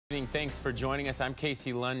Thanks for joining us. I'm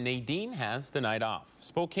Casey Lund. Nadine has the night off.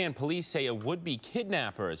 Spokane Police say a would-be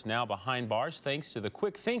kidnapper is now behind bars thanks to the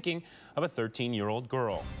quick thinking of a 13-year-old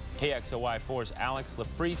girl. KXLY 4's Alex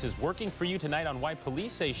LeFriec is working for you tonight on why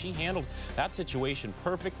police say she handled that situation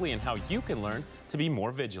perfectly and how you can learn to be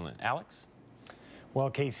more vigilant. Alex? Well,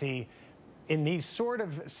 Casey, in these sort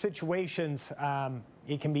of situations,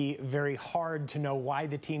 it can be very hard to know why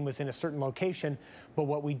the team was in a certain location, but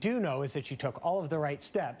what we do know is that she took all of the right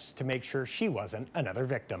steps to make sure she wasn't another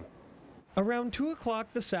victim. Around 2 o'clock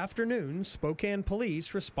this afternoon, Spokane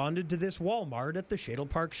Police responded to this Walmart at the Shadle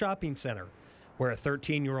Park Shopping Center, where a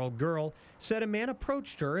 13-year-old girl said a man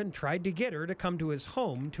approached her and tried to get her to come to his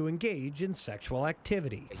home to engage in sexual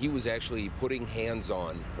activity. He was actually putting hands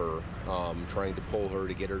on her, trying to pull her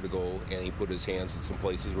to get her to go, and he put his hands in some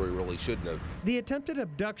places where he really shouldn't have. The attempted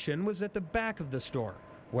abduction was at the back of the store,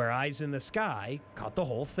 where eyes in the sky caught the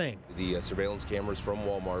whole thing. The surveillance cameras from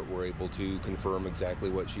Walmart were able to confirm exactly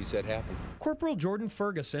what she said happened. Corporal Jordan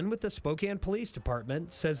Ferguson with the Spokane Police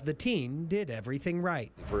Department says the teen did everything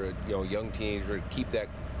right. For a young teenager to keep that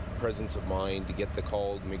presence of mind, to get the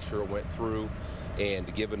call, to make sure it went through, and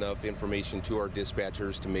to give enough information to our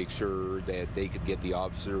dispatchers to make sure that they could get the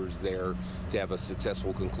officers there to have a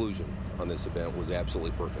successful conclusion on this event was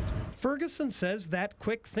absolutely perfect. Ferguson says that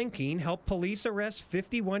quick thinking helped police arrest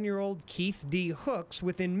 51-year-old Keith D. Hooks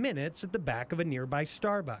within minutes at the back of a nearby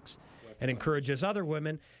Starbucks, and encourages other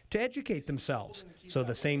women to educate themselves so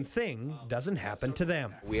the same thing doesn't happen to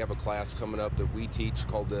them. We have a class coming up that we teach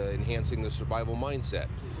called Enhancing the Survival Mindset.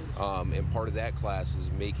 And part of that class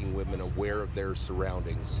is making women aware of their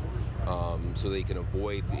surroundings so they can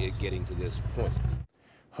avoid it getting to this point.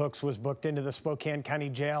 Hooks was booked into the Spokane County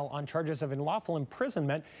Jail on charges of unlawful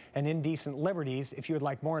imprisonment and indecent liberties. If you would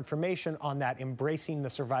like more information on that Embracing the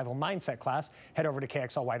Survival Mindset class, head over to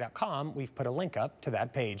KXLY.com. We've put a link up to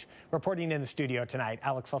that page. Reporting in the studio tonight,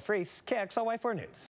 Alex LeFriec, KXLY 4 News.